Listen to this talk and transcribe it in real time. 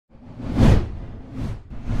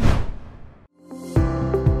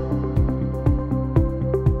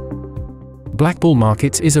BlackBull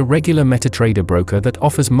Markets is a regular MetaTrader broker that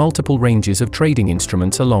offers multiple ranges of trading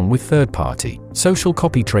instruments along with third-party, social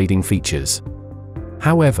copy trading features.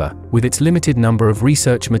 However, with its limited number of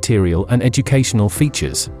research material and educational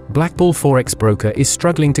features, BlackBull Forex Broker is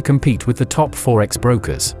struggling to compete with the top Forex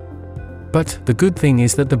brokers. But the good thing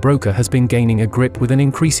is that the broker has been gaining a grip with an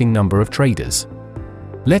increasing number of traders.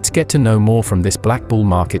 Let's get to know more from this BlackBull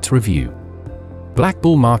Markets review.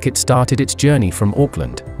 BlackBull Markets started its journey from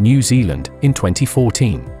Auckland, New Zealand, in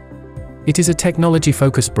 2014. It is a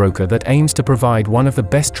technology-focused broker that aims to provide one of the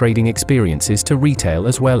best trading experiences to retail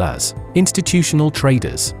as well as institutional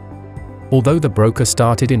traders. Although the broker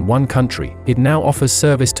started in one country, it now offers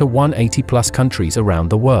service to 180+ countries around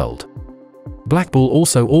the world. BlackBull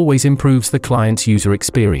also always improves the client's user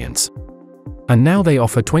experience. And now they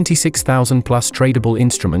offer 26,000+ tradable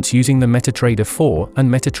instruments using the MetaTrader 4 and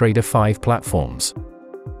MetaTrader 5 platforms.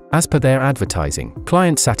 As per their advertising,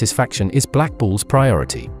 client satisfaction is BlackBull's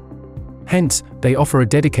priority. Hence, they offer a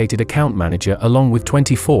dedicated account manager along with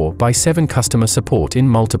 24/7 customer support in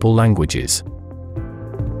multiple languages.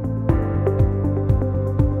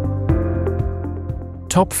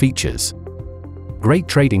 Top features: great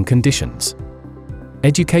trading conditions,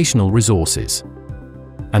 educational resources,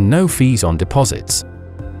 and no fees on deposits.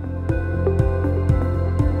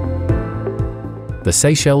 The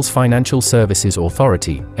Seychelles Financial Services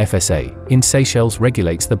Authority, FSA, in Seychelles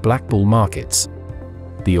regulates the BlackBull Markets.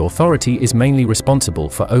 The authority is mainly responsible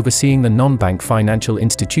for overseeing the non-bank financial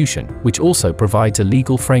institution, which also provides a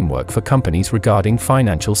legal framework for companies regarding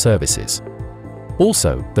financial services.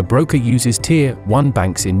 Also, the broker uses Tier 1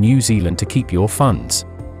 banks in New Zealand to keep your funds.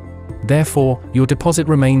 Therefore, your deposit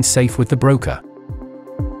remains safe with the broker.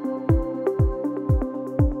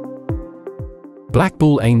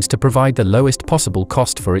 BlackBull aims to provide the lowest possible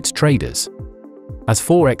cost for its traders. As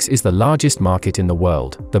Forex is the largest market in the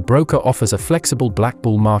world, the broker offers a flexible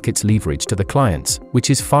BlackBull Markets leverage to the clients, which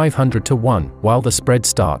is 500 to 1, while the spreads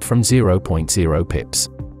start from 0.0 pips.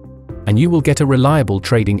 And you will get a reliable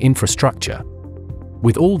trading infrastructure.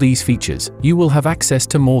 With all these features, you will have access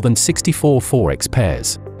to more than 64 Forex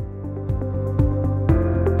pairs.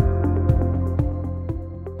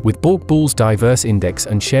 With BlackBull's diverse index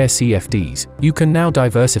and share CFDs, you can now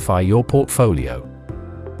diversify your portfolio.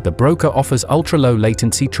 The broker offers ultra-low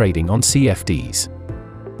latency trading on CFDs.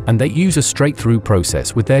 And they use a straight-through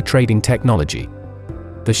process with their trading technology.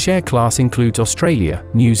 The share class includes Australia,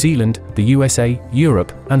 New Zealand, the USA,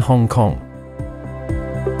 Europe, and Hong Kong.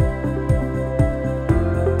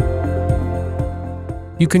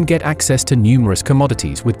 You can get access to numerous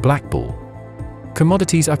commodities with BlackBull.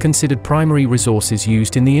 Commodities are considered primary resources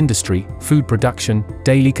used in the industry, food production,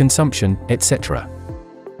 daily consumption, etc.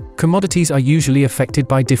 Commodities are usually affected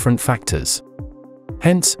by different factors.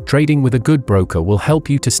 Hence, trading with a good broker will help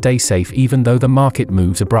you to stay safe even though the market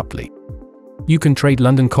moves abruptly. You can trade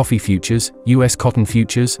London coffee futures, US cotton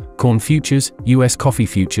futures, corn futures, US coffee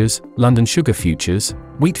futures, London sugar futures,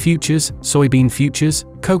 wheat futures, soybean futures,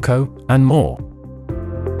 cocoa, and more.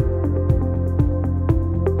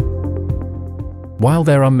 While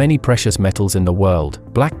there are many precious metals in the world,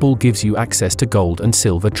 BlackBull gives you access to gold and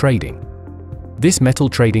silver trading. This metal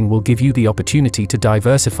trading will give you the opportunity to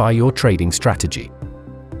diversify your trading strategy.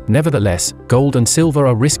 Nevertheless, gold and silver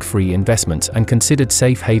are risk-free investments and considered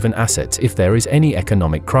safe haven assets if there is any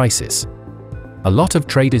economic crisis. A lot of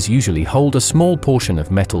traders usually hold a small portion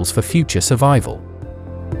of metals for future survival.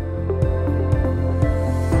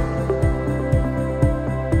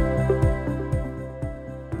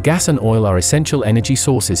 Gas and oil are essential energy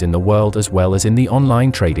sources in the world as well as in the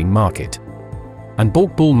online trading market. And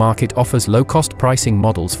BlackBull Market offers low-cost pricing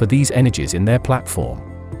models for these energies in their platform.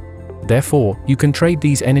 Therefore, you can trade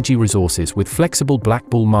these energy resources with flexible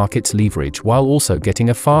BlackBull Markets leverage while also getting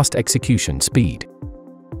a fast execution speed.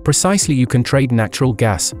 Precisely, you can trade natural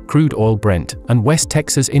gas, crude oil Brent, and West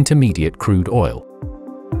Texas Intermediate crude oil.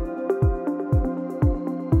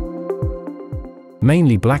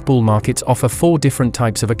 Mainly, BlackBull Markets offer 4 different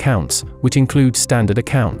types of accounts, which include standard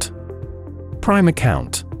account, prime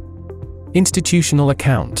account, institutional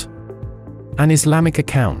account, and Islamic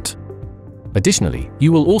account. Additionally,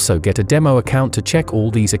 you will also get a demo account to check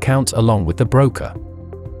all these accounts along with the broker.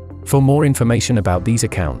 For more information about these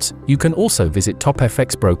accounts, you can also visit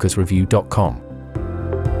topfxbrokersreview.com.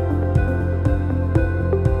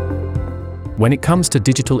 When it comes to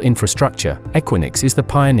digital infrastructure, Equinix is the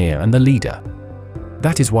pioneer and the leader.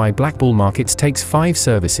 That is why BlackBull Markets takes 5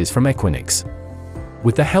 services from Equinix.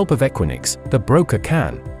 With the help of Equinix, the broker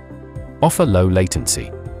can offer low latency,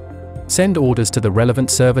 send orders to the relevant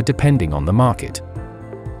server depending on the market,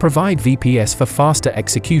 provide VPS for faster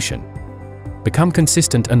execution, become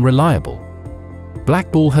consistent and reliable,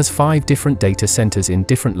 BlackBull has 5 different data centers in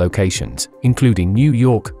different locations, including New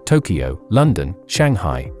York, Tokyo, London,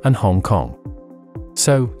 Shanghai, and Hong Kong.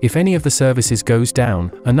 So, if any of the services goes down,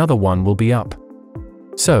 another one will be up.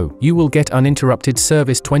 So, you will get uninterrupted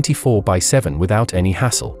service 24/7 without any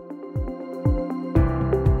hassle.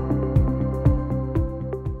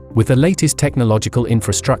 With the latest technological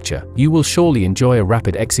infrastructure, you will surely enjoy a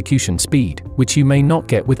rapid execution speed, which you may not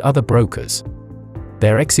get with other brokers.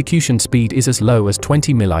 Their execution speed is as low as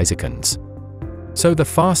 20 milliseconds. So the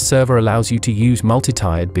fast server allows you to use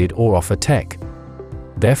multi-tiered bid or offer tech.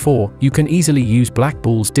 Therefore, you can easily use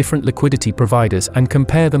BlackBull's different liquidity providers and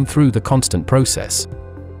compare them through the constant process.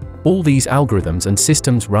 All these algorithms and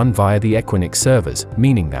systems run via the Equinix servers,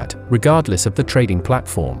 meaning that, regardless of the trading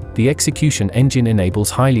platform, the execution engine enables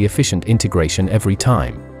highly efficient integration every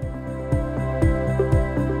time.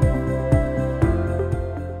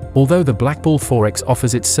 Although the BlackBull Forex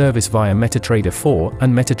offers its service via MetaTrader 4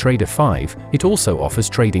 and MetaTrader 5, it also offers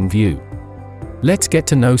TradingView. Let's get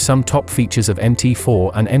to know some top features of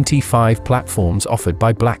MT4 and MT5 platforms offered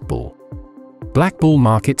by BlackBull. BlackBull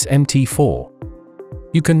Markets MT4.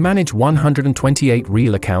 You can manage 128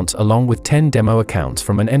 real accounts along with 10 demo accounts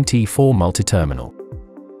from an MT4 multi-terminal.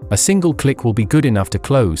 A single click will be good enough to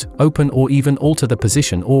close, open, or even alter the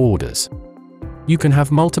position or orders. You can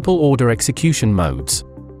have multiple order execution modes.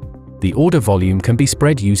 The order volume can be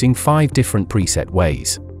spread using 5 different preset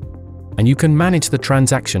ways. And you can manage the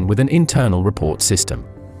transaction with an internal report system.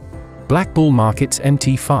 BlackBull Markets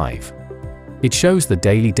MT5. It shows the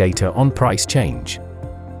daily data on price change.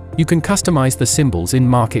 You can customize the symbols in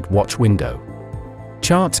Market Watch window.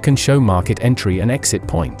 Charts can show market entry and exit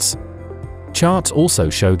points. Charts also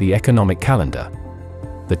show the economic calendar.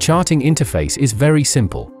 The charting interface is very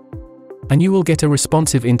simple. And you will get a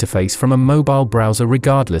responsive interface from a mobile browser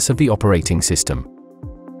regardless of the operating system.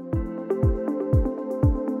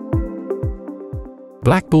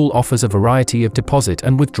 BlackBull offers a variety of deposit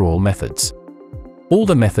and withdrawal methods. All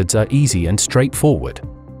the methods are easy and straightforward.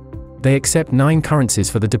 They accept 9 currencies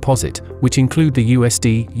for the deposit, which include the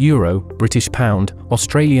USD, Euro, British Pound,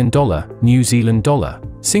 Australian Dollar, New Zealand Dollar,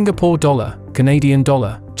 Singapore Dollar, Canadian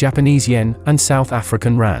Dollar, Japanese Yen, and South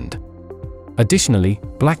African Rand. Additionally,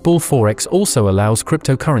 BlackBull Forex also allows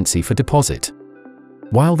cryptocurrency for deposit.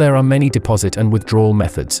 While there are many deposit and withdrawal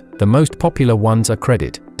methods, the most popular ones are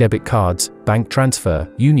credit, debit cards, bank transfer,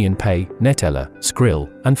 Union Pay, Neteller, Skrill,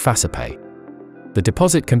 and FasaPay. The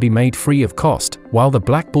deposit can be made free of cost, while the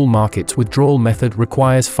BlackBull Markets withdrawal method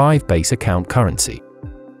requires 5 base account currency.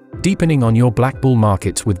 Depending on your BlackBull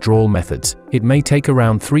Markets withdrawal methods, it may take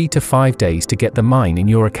around 3 to 5 days to get the mine in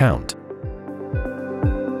your account.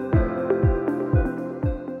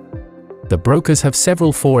 The brokers have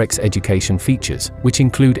several Forex education features, which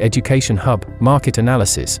include Education Hub, Market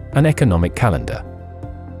Analysis, and Economic Calendar.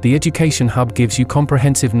 The Education Hub gives you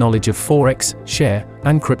comprehensive knowledge of Forex, share,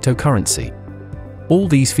 and cryptocurrency. All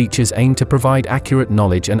these features aim to provide accurate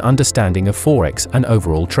knowledge and understanding of Forex and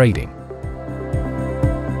overall trading.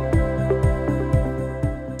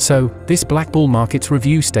 So, this BlackBull Markets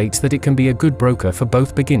review states that it can be a good broker for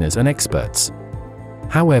both beginners and experts.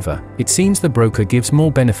 However, it seems the broker gives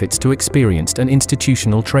more benefits to experienced and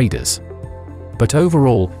institutional traders. But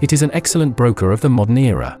overall, it is an excellent broker of the modern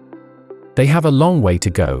era. They have a long way to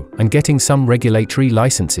go, and getting some regulatory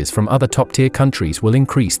licenses from other top-tier countries will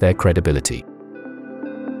increase their credibility.